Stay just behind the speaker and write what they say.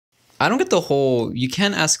I don't get the whole you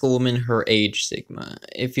can't ask a woman her age stigma,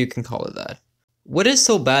 if you can call it that. What is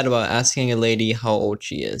so bad about asking a lady how old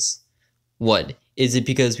she is? What? Is it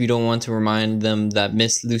because we don't want to remind them that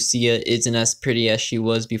Miss Lucia isn't as pretty as she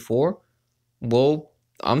was before? Well,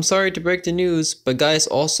 I'm sorry to break the news, but guys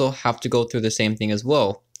also have to go through the same thing as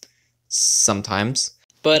well. Sometimes.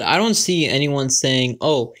 But I don't see anyone saying,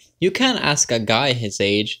 oh, you can't ask a guy his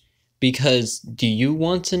age, because do you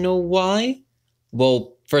want to know why?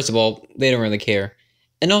 Well, first of all, they don't really care.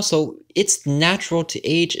 And also, it's natural to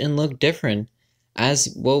age and look different.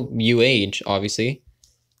 As, well, you age, obviously.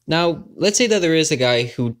 Now, let's say that there is a guy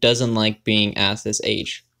who doesn't like being asked his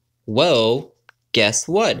age. Well, guess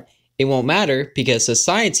what? It won't matter because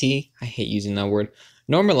society, I hate using that word,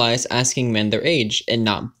 normalize asking men their age and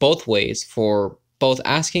not both ways for both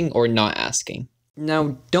asking or not asking.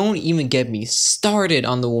 Now, don't even get me started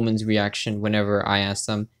on the woman's reaction whenever I ask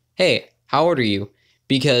them, hey, how old are you?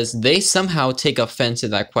 Because they somehow take offense to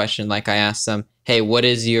that question. Like I asked them, hey,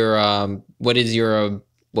 whatever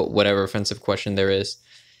offensive question there is.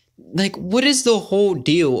 Like, what is the whole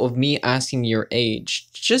deal of me asking your age?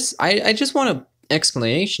 I just want an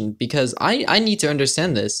explanation because I need to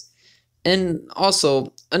understand this. And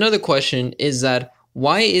also, another question is that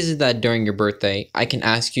why is it that during your birthday, I can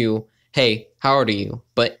ask you, hey, how old are you?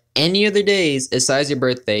 But any other days besides your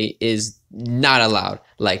birthday is not allowed.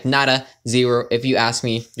 Like, nada, zero. If you ask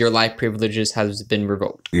me, your life privileges has been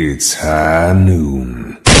revoked. It's high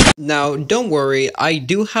noon. Now, don't worry, I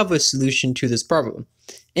do have a solution to this problem.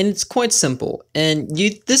 And it's quite simple, and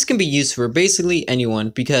this can be used for basically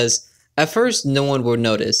anyone because at first no one would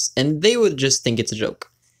notice, and they would just think it's a joke.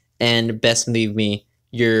 And best believe me,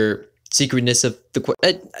 your secretness of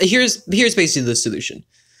the here's basically the solution.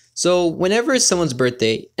 So whenever it's someone's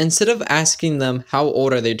birthday, instead of asking them how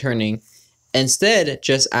old are they turning, instead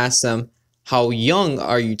just ask them how young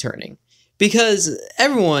are you turning. Because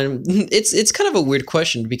everyone, it's kind of a weird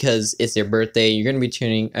question because it's their birthday, you're gonna be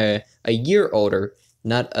turning a year older,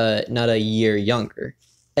 not a year younger.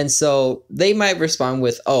 And so they might respond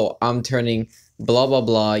with, oh, I'm turning blah blah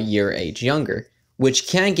blah year age younger, which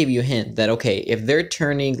can give you a hint that okay, if they're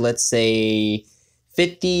turning, let's say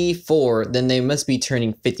 54, then they must be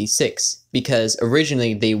turning 56 because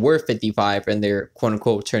originally they were 55 and they're quote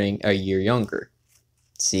unquote turning a year younger.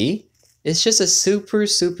 See? It's just a super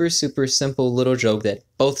simple little joke that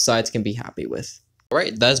both sides can be happy with.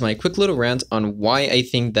 Alright, that is my quick little rant on why I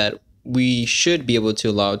think that we should be able to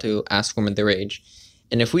allow to ask women their age.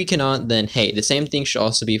 And if we cannot, then hey, the same thing should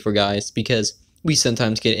also be for guys because we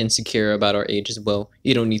sometimes get insecure about our age as well.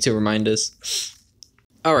 You don't need to remind us.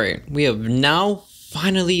 Alright, we have now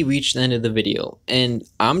finally reached the end of the video. And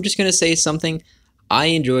I'm just gonna say something. I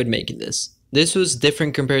enjoyed making this. This was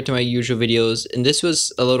different compared to my usual videos, and this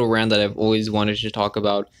was a little rant that I've always wanted to talk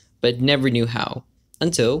about, but never knew how.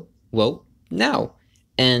 Until, well, now.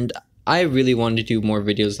 And I really want to do more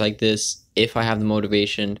videos like this if I have the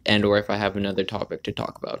motivation and or if I have another topic to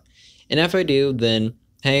talk about. And if I do, then,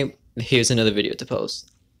 hey, here's another video to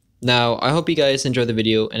post. Now, I hope you guys enjoyed the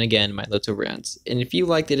video, and again, my little rants. And if you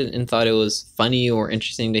liked it and thought it was funny or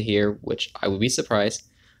interesting to hear, which I would be surprised,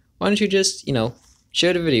 why don't you just,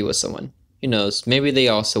 share the video with someone? Who knows, maybe they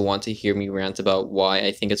also want to hear me rant about why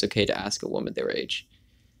I think it's okay to ask a woman their age.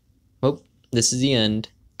 Well, this is the end.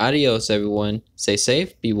 Adios, everyone. Stay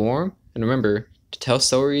safe, be warm, and remember to tell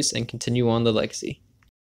stories and continue on the legacy.